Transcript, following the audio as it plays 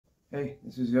Hey,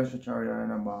 this is Yashacharya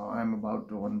and I'm about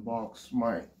to unbox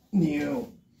my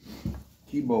new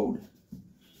keyboard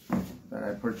that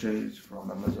I purchased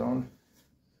from Amazon,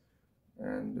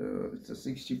 and it's a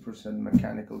 60%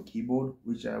 mechanical keyboard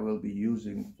which I will be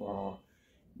using for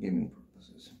gaming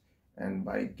purposes. And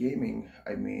by gaming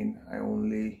I mean I'm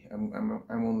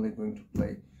only going to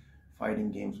play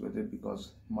fighting games with it,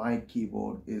 because my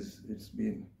keyboard it's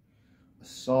been a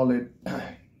solid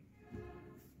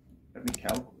let me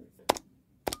calculate.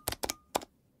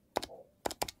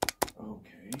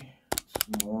 Okay,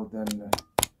 it's more than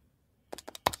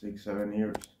 6-7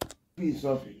 years. Piece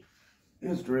of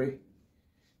history.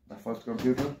 My first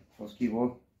computer, first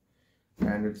keyboard,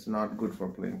 and it's not good for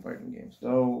playing fighting games.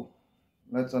 So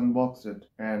let's unbox it.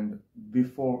 And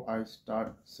before I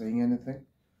start saying anything,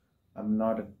 I'm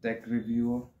not a tech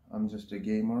reviewer. I'm just a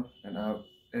gamer,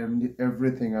 and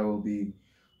everything I will be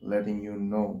letting you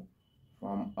know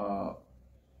from a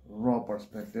raw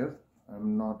perspective.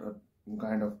 I'm not a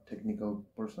kind of technical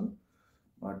person,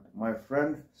 but my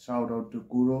friend, shout out to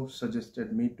Kuro,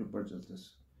 suggested me to purchase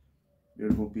this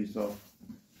beautiful piece of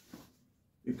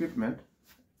equipment,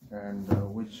 and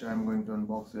which I'm going to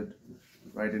unbox it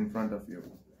right in front of you.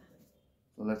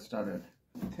 So let's start it.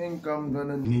 I think I'm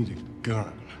gonna need a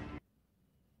gun.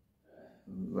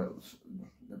 Well,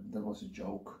 that was a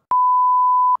joke.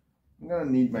 I'm gonna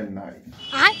need my knife.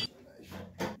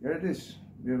 Here it is,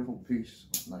 beautiful piece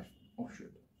of knife. Oh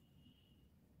shit.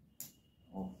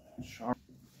 Oh, sharp.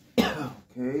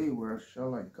 Okay, where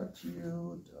shall I cut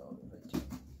you? Down right.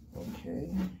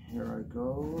 Okay, here I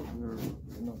go. You're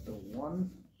not the one.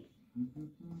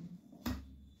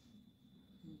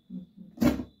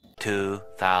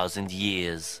 2,000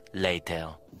 years later.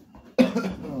 It's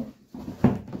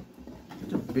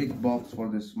a big box for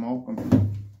this small computer.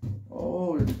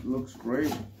 Oh, it looks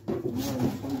great.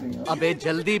 अबे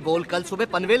जल्दी बोल, कल सुबह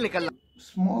पनवेल निकलना.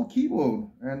 Small keyboard,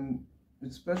 and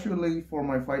especially for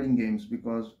my fighting games,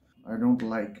 because I didn't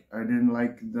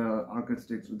like the arcade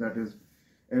sticks that is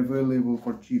available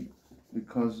for cheap,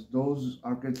 because those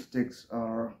arcade sticks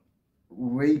are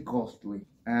way costly,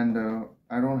 and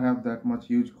I don't have that much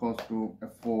huge cost to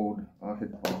afford a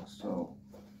hitbox. So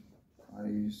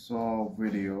I saw a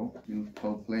video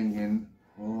people playing in.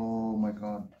 Oh my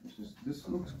god, this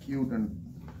looks cute and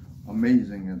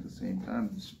amazing at the same time.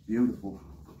 This beautiful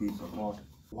piece of art.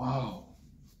 Wow,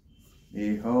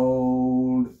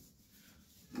 behold,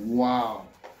 wow,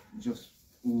 just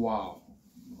wow.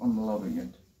 I'm loving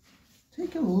it.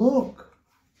 Take a look.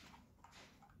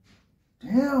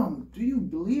 Damn, do you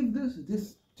believe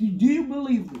this? Do you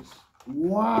believe this?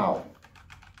 Wow.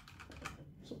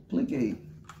 So click A.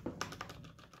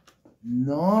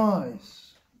 Nice.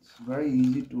 It's very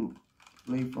easy to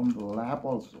play from the lap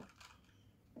also.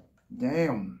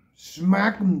 Damn.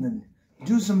 Smack them then.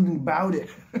 Do something about it.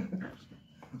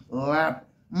 Lap.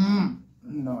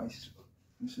 Nice.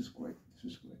 This is great.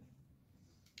 This is great.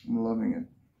 I'm loving it.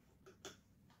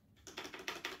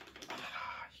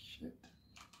 Shit.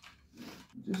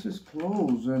 This is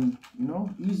close and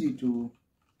easy to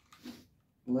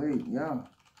play. Yeah.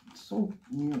 It's so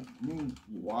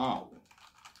wow.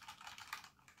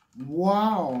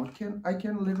 Wow. I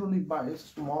can literally buy a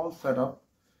small setup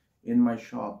in my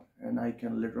shop, and I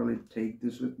can literally take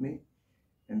this with me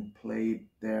and play it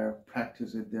there,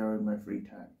 practice it there in my free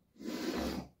time.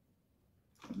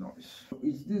 Nice.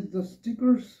 Is this the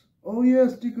stickers? Oh yeah,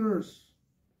 stickers.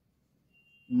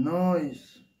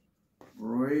 Nice.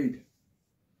 Great.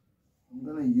 I'm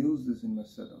gonna use this in my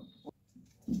setup.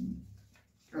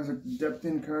 As a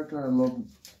depth-in character, I love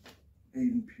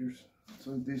Aiden Pierce.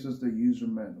 So this is the user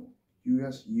manual.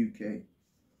 US, UK.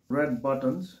 Red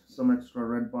buttons, some extra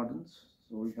red buttons.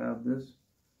 So we have this.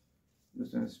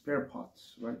 Just in spare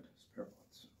parts, right? Spare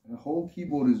parts. And the whole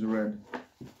keyboard is red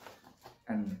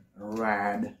and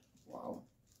rad. Wow.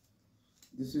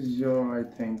 This is your, I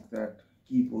think, that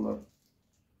key puller.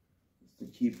 It's the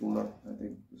key puller. I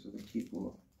think this is the key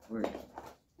puller. Great.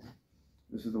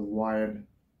 This is the wired.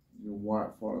 The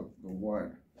wire for the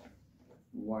wire.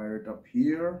 Wire it up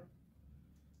here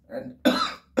and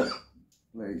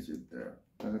place it there.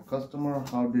 As a customer,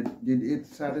 how did it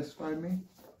satisfy me?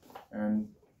 And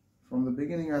from the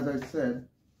beginning, as I said,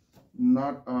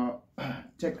 not a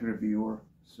tech reviewer,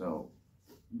 so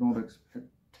don't expect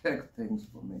tech things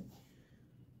from me.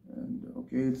 And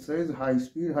okay, it says high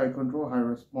speed, high control, high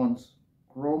response,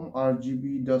 chrome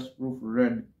RGB dust proof,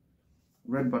 red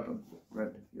button,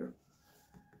 red here,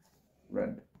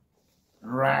 red,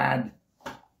 rad.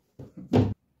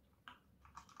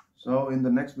 So in the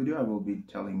next video, I will be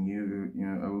telling you,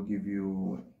 I will give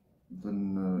you the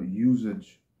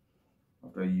usage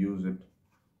after I use it.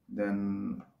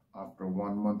 Then after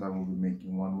 1 month I will be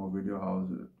making one more video. How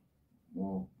is it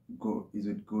more good? Is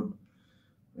it good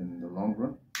in the long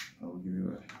run? I will give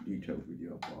you a detailed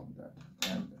video about that.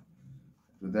 And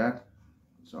with that,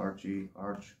 it's ARCH.A,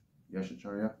 Arch,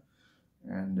 Yashacharya,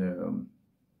 and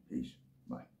peace.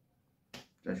 Bye.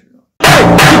 Jai Shri Ram.